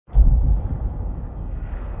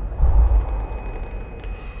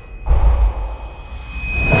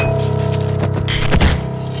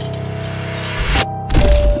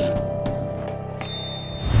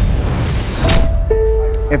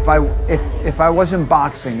if I wasn't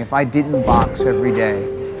boxing, if I didn't box every day,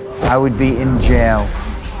 I would be in jail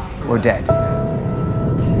or dead.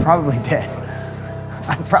 Probably dead.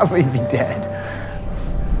 I'd probably be dead.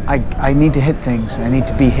 I need to hit things. I need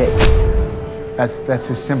to be hit. That's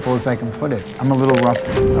as simple as I can put it. I'm a little rough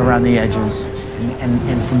around the edges,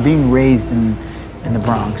 and from being raised in the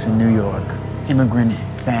Bronx in New York, immigrant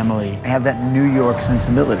family, I have that New York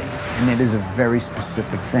sensibility, and it is a very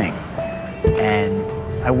specific thing. And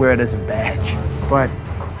I wear it as a badge, but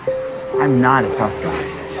I'm not a tough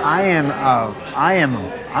guy.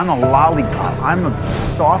 I'm a lollipop. I'm a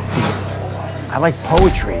softie. I like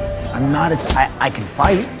poetry. I can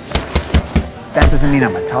fight. That doesn't mean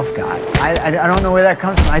I'm a tough guy. I don't know where that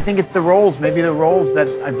comes from. I think it's the roles, maybe the roles that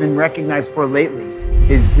I've been recognized for lately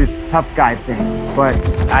is this tough guy thing. But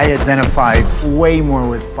I identify way more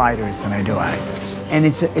with fighters than I do actors. And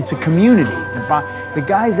it's a community. The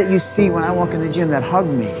guys that you see when I walk in the gym that hug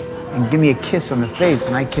me and give me a kiss on the face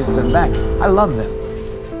and I kiss them back, I love them.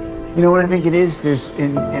 You know what I think it is?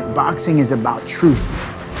 Boxing is about truth.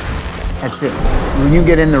 That's it. When you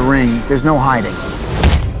get in the ring, there's no hiding.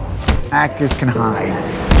 Actors can hide,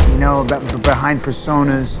 you know, behind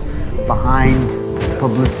personas, behind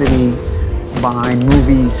publicity, behind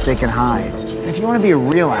movies, they can hide. If you want to be a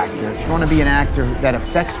real actor, if you want to be an actor that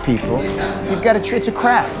affects people, you've got to, it's a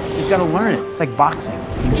craft. You've got to learn it. It's like boxing.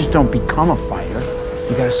 You just don't become a fighter.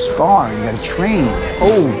 You got to spar, you got to train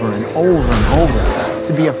over and over and over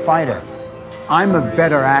to be a fighter. I'm a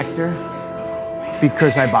better actor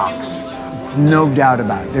because I box. No doubt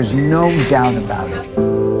about it. There's no doubt about it.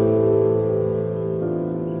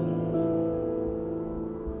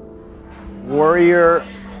 Warrior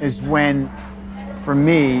is when, for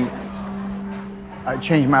me,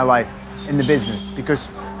 changed my life in the business, because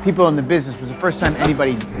people in the business was the first time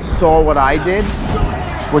anybody saw what I did,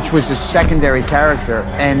 which was a secondary character,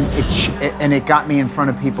 and it got me in front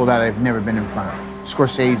of people that I've never been in front of.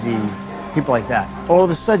 Scorsese, people like that. All of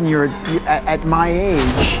a sudden, at my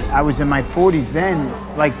age, I was in my 40s then,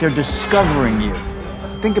 like they're discovering you.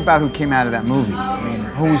 Think about who came out of that movie. I mean,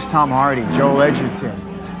 who was Tom Hardy, Joel Edgerton?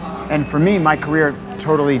 And for me, my career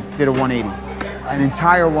totally did a 180, an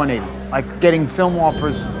entire 180. Like getting film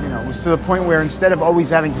offers, you know, was to the point where instead of always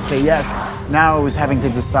having to say yes, now I was having to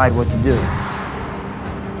decide what to do.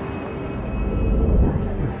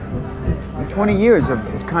 20 years of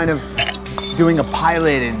kind of doing a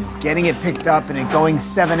pilot and getting it picked up and it going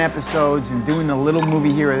 7 episodes and doing a little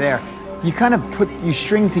movie here or there. You kind of you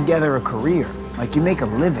string together a career. Like you make a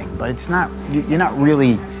living, but it's not, you're not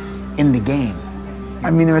really in the game. I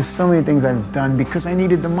mean, there are so many things I've done because I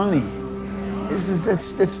needed the money.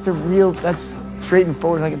 It's the real, that's straight and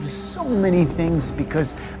forward. Like, it's so many things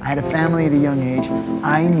because I had a family at a young age.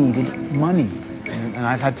 I needed money. And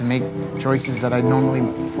I've had to make choices that I normally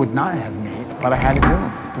would not have made, but I had to do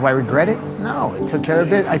them. Do I regret it? No, I took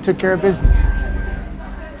care of business.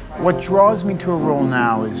 What draws me to a role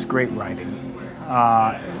now is great writing.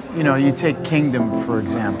 You know, you take Kingdom, for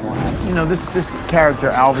example. You know, this character,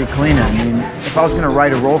 Alvy Kalina, I mean, if I was going to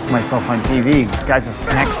write a role for myself on TV, the guy's an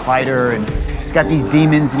ex-fighter, and he's got these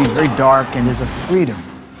demons, and he's very dark, and there's a freedom.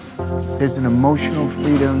 There's an emotional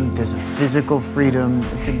freedom, there's a physical freedom.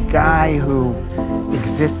 It's a guy who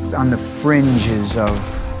exists on the fringes of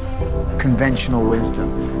conventional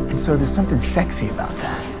wisdom. And so there's something sexy about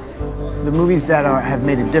that. The movies that have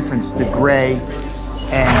made a difference, The Grey,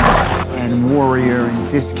 and Warrior,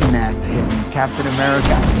 and Disconnect, and Captain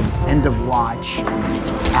America, and End of Watch,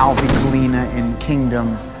 Alvy Kalina, and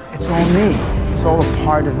Kingdom. It's all me. It's all a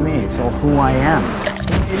part of me. It's all who I am.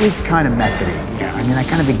 It is kind of methody. Yeah. I mean, I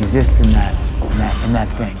kind of exist in that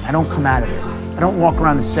thing. I don't come out of it. I don't walk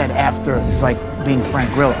around the set after. It's like being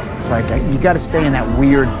Frank Grillo. It's like you got to stay in that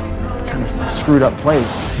weird, kind of screwed up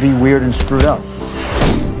place to be weird and screwed up.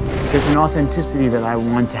 There's an authenticity that I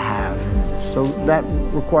want to have. So that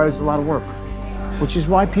requires a lot of work, which is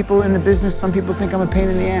why people in the business, some people think I'm a pain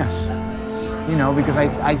in the ass, you know, because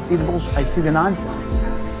I see the bullshit, I see the nonsense,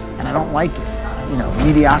 and I don't like it. You know,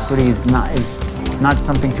 mediocrity is not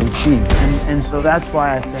something to achieve, and so that's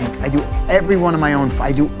why I think I do every one of my own.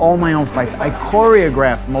 I do all my own fights. I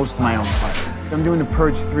choreograph most of my own fights. I'm doing the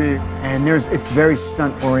Purge 3, and it's very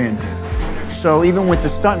stunt oriented. So even with the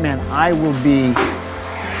stuntman, I will be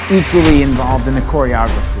equally involved in the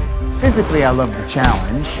choreography. Physically, I love the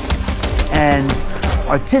challenge, and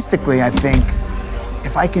artistically, I think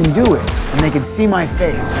if I can do it, and they can see my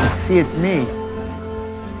face, and see it's me,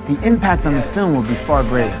 the impact on the film will be far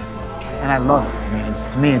greater, and I love it. I mean,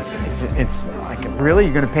 to me, it's like, really,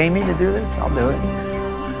 you're gonna pay me to do this? I'll do it.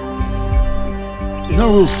 There's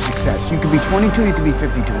no rules for success. You could be 22, you could be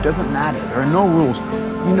 52. It doesn't matter. There are no rules.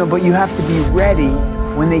 You know, but you have to be ready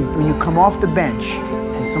when you come off the bench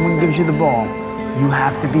and someone gives you the ball. You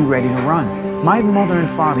have to be ready to run. My mother and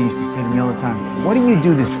father used to say to me all the time, "What do you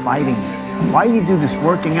do this fighting? Why do you do this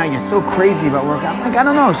working out? You're so crazy about working out." I'm like, I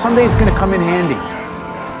don't know. Someday it's going to come in handy.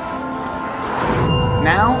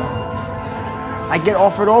 Now, I get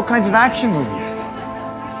offered all kinds of action movies.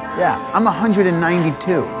 Yeah, I'm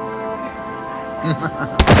 192.